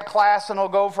take that class and it'll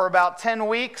go for about 10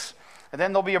 weeks. And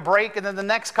then there'll be a break, and then the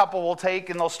next couple will take,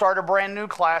 and they'll start a brand new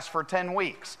class for 10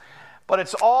 weeks. But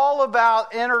it's all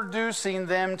about introducing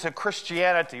them to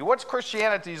Christianity. What's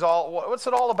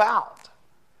it all about?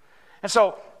 And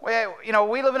so,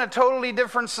 we live in a totally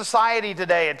different society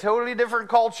today, a totally different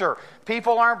culture.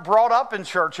 People aren't brought up in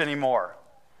church anymore.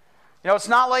 It's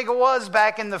not like it was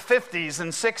back in the 50s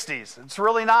and 60s. It's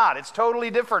really not. It's totally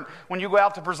different when you go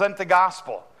out to present the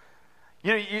gospel.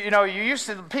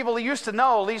 People used to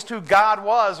know at least who God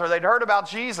was, or they'd heard about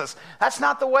Jesus. That's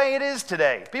not the way it is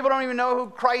today. People don't even know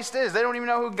who Christ is. They don't even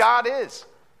know who God is.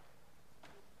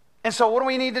 And so what do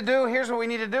we need to do? Here's what we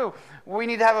need to do. We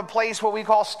need to have a place, what we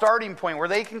call Starting Point, where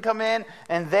they can come in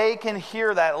and they can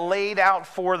hear that laid out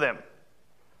for them.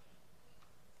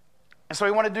 And so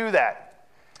we want to do that.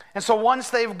 And so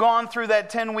once they've gone through that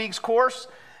 10 weeks course,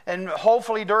 and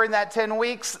hopefully during that 10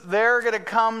 weeks, they're going to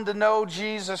come to know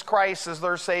Jesus Christ as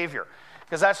their Savior.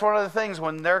 Because that's one of the things,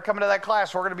 when they're coming to that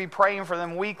class, we're going to be praying for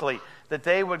them weekly, that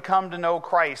they would come to know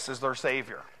Christ as their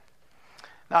Savior.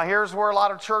 Now here's where a lot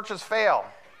of churches fail.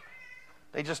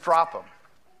 They just drop them.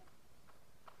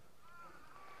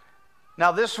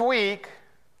 Now this week,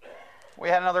 we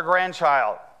had another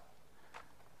grandchild.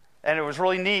 And it was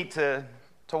really neat to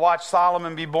watch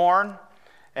Solomon be born.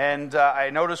 And I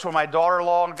noticed when my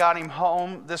daughter-in-law got him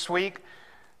home this week,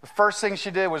 the first thing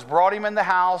she did was brought him in the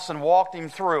house and walked him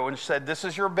through and said, this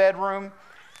is your bedroom,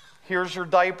 here's your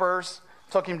diapers.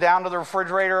 Took him down to the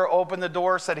refrigerator, opened the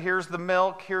door, said, here's the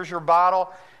milk, here's your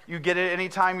bottle. You get it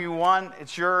anytime you want,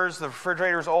 it's yours. The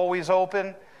refrigerator's always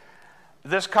open.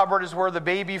 This cupboard is where the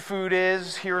baby food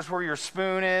is. Here's where your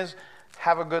spoon is.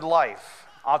 Have a good life.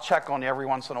 I'll check on you every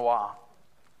once in a while.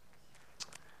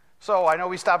 So I know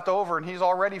we stopped over and he's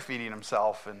already feeding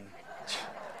himself and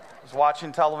was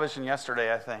watching television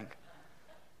yesterday, I think.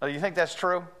 Do you think that's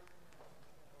true?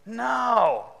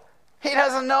 No. He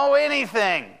doesn't know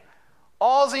anything.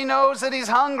 All he knows is that he's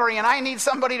hungry and I need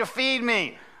somebody to feed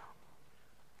me.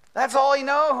 That's all he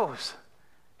knows.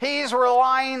 He's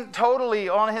relying totally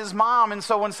on his mom. And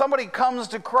so when somebody comes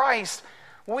to Christ,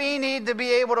 we need to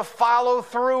be able to follow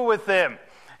through with them.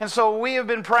 And so we have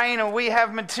been praying and we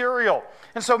have material.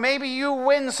 And so maybe you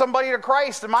win somebody to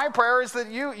Christ. And my prayer is that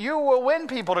you will win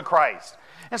people to Christ.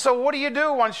 And so what do you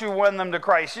do once you win them to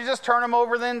Christ? You just turn them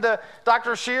over then to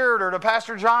Dr. Sheard or to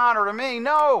Pastor John or to me?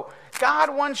 No,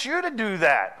 God wants you to do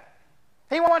that.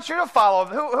 He wants you to follow.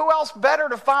 Who else better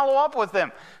to follow up with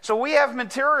them? So we have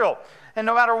material. And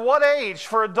no matter what age,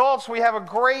 for adults, we have a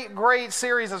great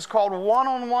series that's called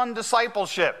One-on-One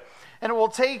Discipleship. And it will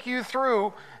take you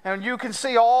through, and you can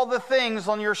see all the things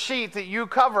on your sheet that you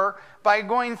cover by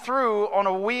going through on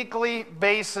a weekly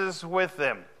basis with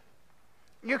them.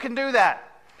 You can do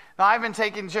that. Now, I've been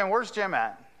taking Jim. Where's Jim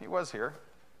at? He was here.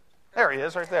 There he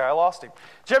is, right there. I lost him.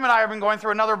 Jim and I have been going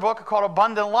through another book called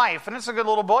Abundant Life, and it's a good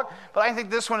little book, but I think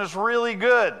this one is really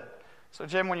good. So,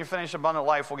 Jim, when you finish Abundant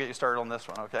Life, we'll get you started on this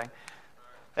one, okay?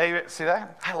 Hey, see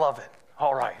that? I love it.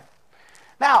 All right.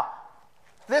 Now,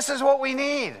 this is what we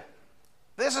need.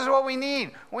 This is what we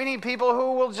need. We need people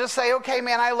who will just say, okay,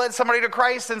 man, I led somebody to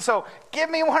Christ, and so give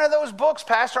me one of those books,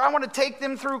 Pastor. I want to take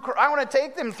them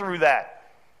through that.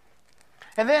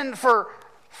 And then for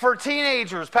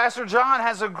teenagers, Pastor John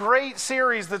has a great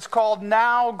series that's called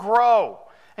Now Grow.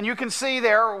 And you can see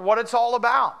there what it's all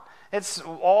about. It's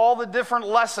all the different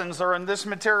lessons are in this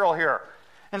material here.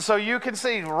 And so you can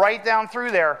see right down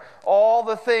through there all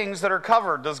the things that are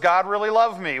covered. Does God really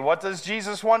love me? What does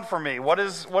Jesus want from me? What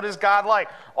is God like?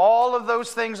 All of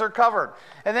those things are covered.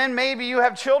 And then maybe you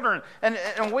have children. And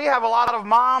we have a lot of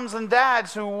moms and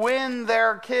dads who win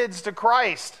their kids to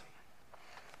Christ.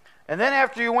 And then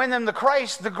after you win them to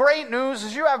Christ, the great news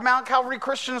is you have Mount Calvary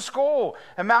Christian School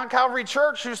and Mount Calvary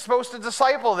Church who's supposed to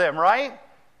disciple them, right?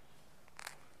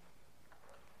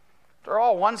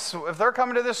 If they're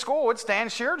coming to this school, it's Dan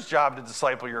Sheard's job to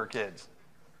disciple your kids.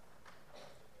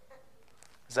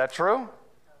 Is that true?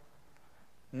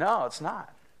 No, it's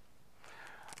not.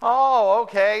 Oh,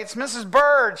 okay, it's Mrs.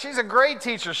 Bird. She's a great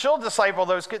teacher. She'll disciple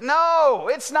those kids. No,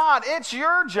 it's not. It's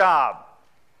your job.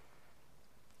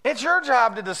 It's your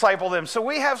job to disciple them. So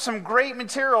we have some great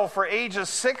material for ages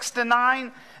 6 to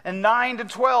 9 and 9 to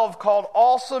 12 called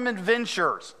Awesome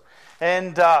Adventures,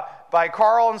 and by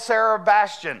Carl and Sarah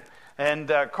Bastian. And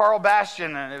Carl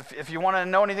Bastian, if you want to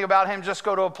know anything about him, just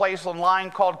go to a place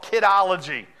online called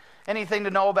Kidology. Anything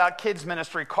to know about kids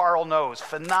ministry, Carl knows.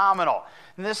 Phenomenal.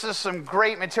 And this is some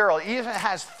great material. It even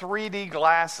has 3D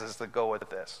glasses that go with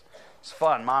this. It's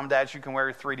fun. Mom, dads, you can wear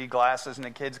your 3D glasses and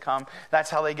the kids come. That's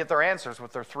how they get their answers,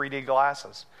 with their 3D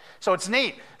glasses. So it's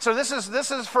neat. So this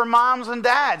is for moms and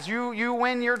dads. You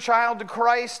win your child to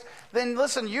Christ, then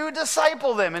listen, you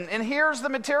disciple them. And here's the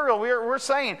material. We're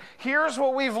saying, here's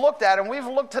what we've looked at. And we've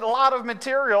looked at a lot of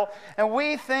material, and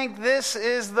we think this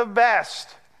is the best.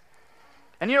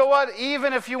 And you know what?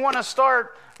 Even if you want to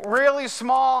start really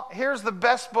small, here's the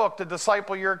best book to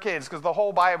disciple your kids, because the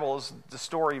whole Bible is the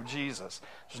story of Jesus.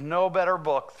 There's no better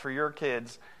book for your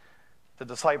kids to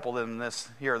disciple them than this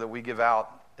here that we give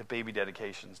out at baby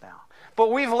dedications now.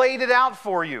 But we've laid it out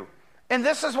for you. And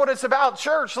this is what it's about.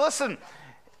 Church, listen,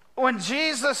 when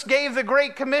Jesus gave the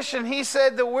Great Commission, he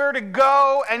said that we're to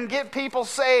go and get people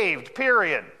saved,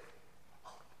 period.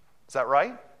 Is that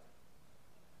right?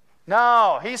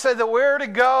 No, he said that we're to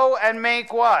go and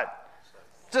make what?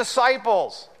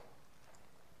 Disciples.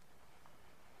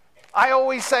 I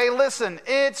always say, listen,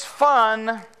 it's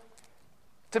fun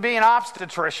to be an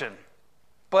obstetrician,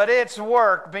 but it's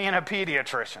work being a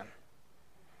pediatrician.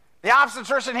 The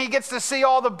obstetrician, he gets to see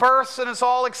all the births and it's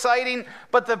all exciting,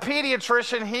 but the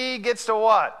pediatrician, he gets to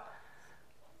what?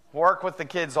 Work with the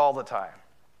kids all the time.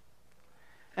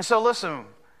 And so listen,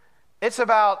 it's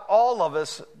about all of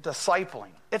us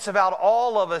discipling. It's about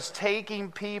all of us taking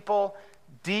people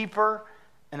deeper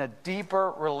in a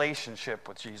deeper relationship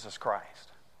with Jesus Christ.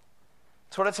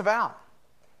 That's what it's about.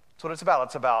 That's what it's about.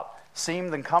 It's about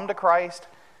seeing them come to Christ,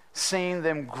 seeing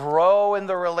them grow in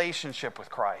the relationship with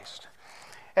Christ.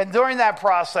 And during that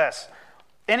process,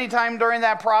 anytime during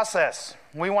that process,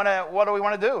 what do we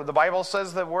want to do? The Bible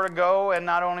says that we're to go and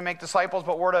not only make disciples,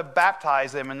 but we're to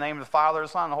baptize them in the name of the Father, the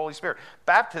Son, and the Holy Spirit.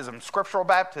 Baptism, scriptural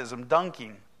baptism,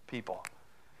 dunking people.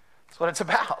 That's what it's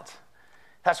about.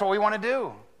 That's what we want to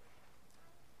do.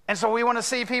 And so we want to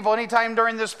see people anytime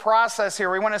during this process here,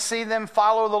 we want to see them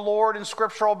follow the Lord in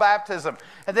scriptural baptism.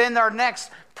 And then our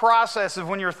next process of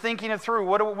when you're thinking it through,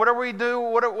 what do we do?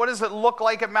 What does it look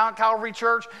like at Mount Calvary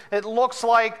Church? It looks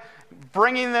like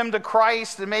bringing them to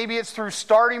Christ, and maybe it's through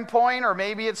Starting Point, or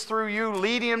maybe it's through you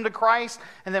leading them to Christ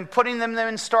and then putting them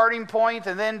in Starting Point,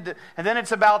 and then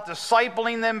it's about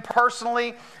discipling them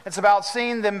personally. It's about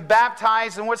seeing them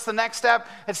baptized, and what's the next step?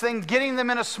 It's then getting them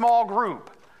in a small group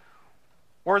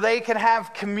where they can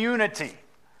have community,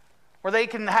 where they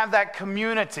can have that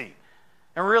community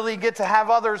and really get to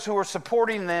have others who are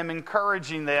supporting them,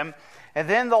 encouraging them. And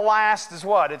then the last is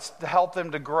what? It's to help them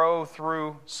to grow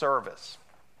through service.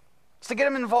 It's to get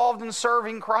them involved in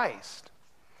serving Christ.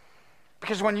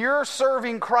 Because when you're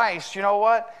serving Christ, you know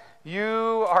what?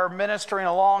 you are ministering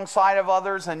alongside of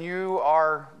others, and you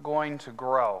are going to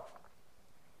grow.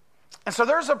 And so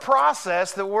there's a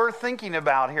process that we're thinking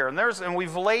about here, and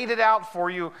we've laid it out for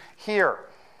you here.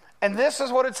 And this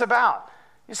is what it's about.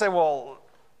 You say, well,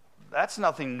 that's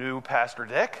nothing new, Pastor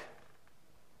Dick.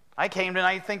 I came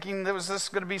tonight thinking that was this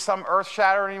going to be some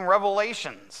earth-shattering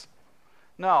revelations.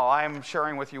 No, I'm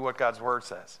sharing with you what God's Word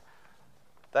says.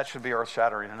 That should be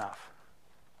earth-shattering enough.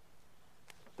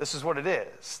 This is what it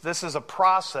is. This is a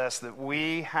process that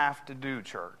we have to do,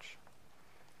 church.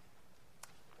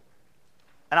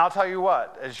 And I'll tell you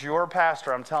what, as your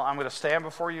pastor, I'm going to stand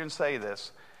before you and say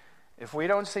this. If we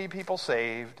don't see people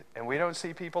saved, and we don't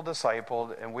see people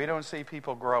discipled, and we don't see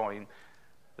people growing,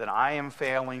 then I am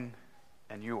failing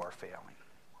and you are failing.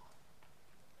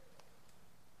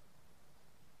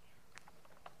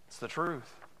 It's the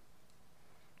truth.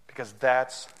 Because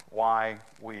that's why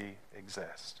we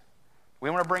exist. We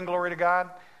want to bring glory to God.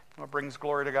 What brings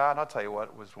glory to God? I'll tell you what,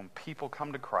 it was when people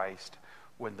come to Christ,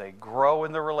 when they grow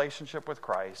in their relationship with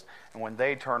Christ, and when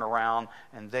they turn around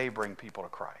and they bring people to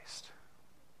Christ.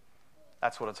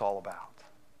 That's what it's all about.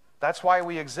 That's why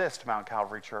we exist, Mount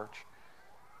Calvary Church.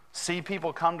 See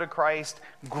people come to Christ,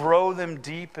 grow them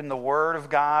deep in the Word of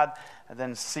God, and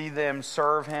then see them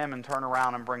serve Him and turn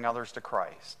around and bring others to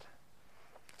Christ.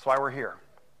 That's why we're here.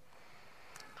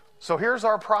 So here's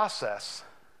our process.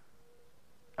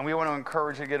 And we want to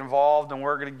encourage you to get involved, and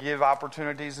we're going to give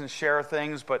opportunities and share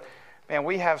things, but man,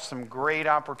 we have some great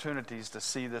opportunities to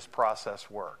see this process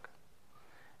work.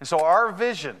 And so our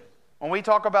vision, when we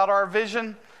talk about our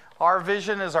vision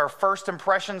is our first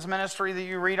impressions ministry that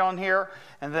you read on here,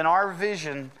 and then our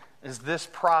vision is this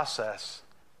process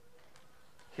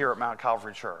here at Mount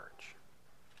Calvary Church.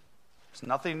 It's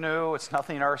nothing new, it's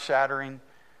nothing earth-shattering.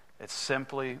 It's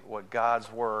simply what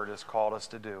God's Word has called us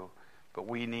to do. But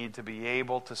we need to be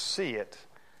able to see it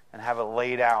and have it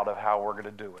laid out of how we're going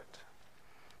to do it.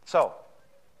 So,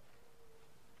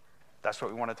 that's what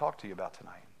we want to talk to you about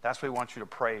tonight. That's what we want you to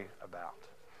pray about.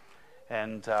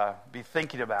 And be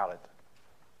thinking about it.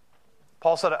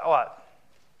 Paul said, what?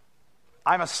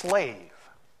 I'm a slave.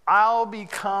 I'll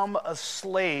become a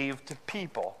slave to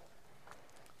people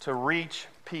to reach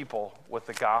people with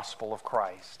the gospel of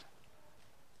Christ.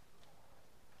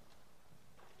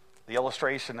 The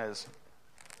illustration is,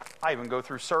 I even go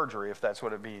through surgery if that's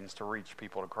what it means to reach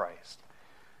people to Christ.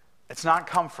 It's not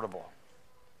comfortable.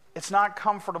 It's not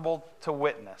comfortable to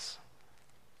witness.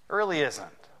 It really isn't.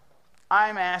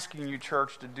 I'm asking you,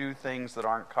 church, to do things that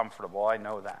aren't comfortable. I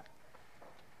know that.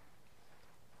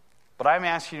 But I'm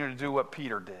asking you to do what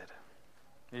Peter did.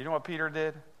 You know what Peter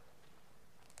did?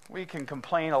 We can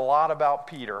complain a lot about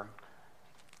Peter,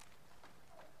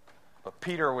 but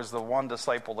Peter was the one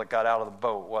disciple that got out of the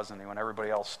boat, wasn't he, when everybody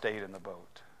else stayed in the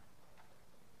boat?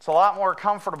 It's a lot more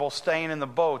comfortable staying in the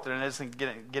boat than it is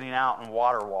getting out and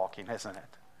water walking, isn't it?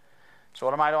 So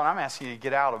what am I doing? I'm asking you to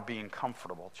get out of being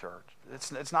comfortable, church.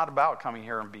 It's not about coming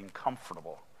here and being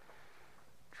comfortable.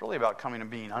 It's really about coming and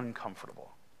being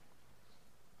uncomfortable.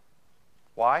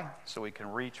 Why? So we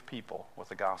can reach people with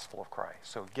the gospel of Christ.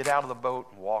 So get out of the boat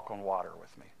and walk on water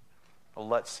with me.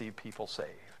 Let's see people saved.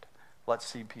 Let's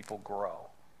see people grow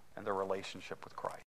in their relationship with Christ.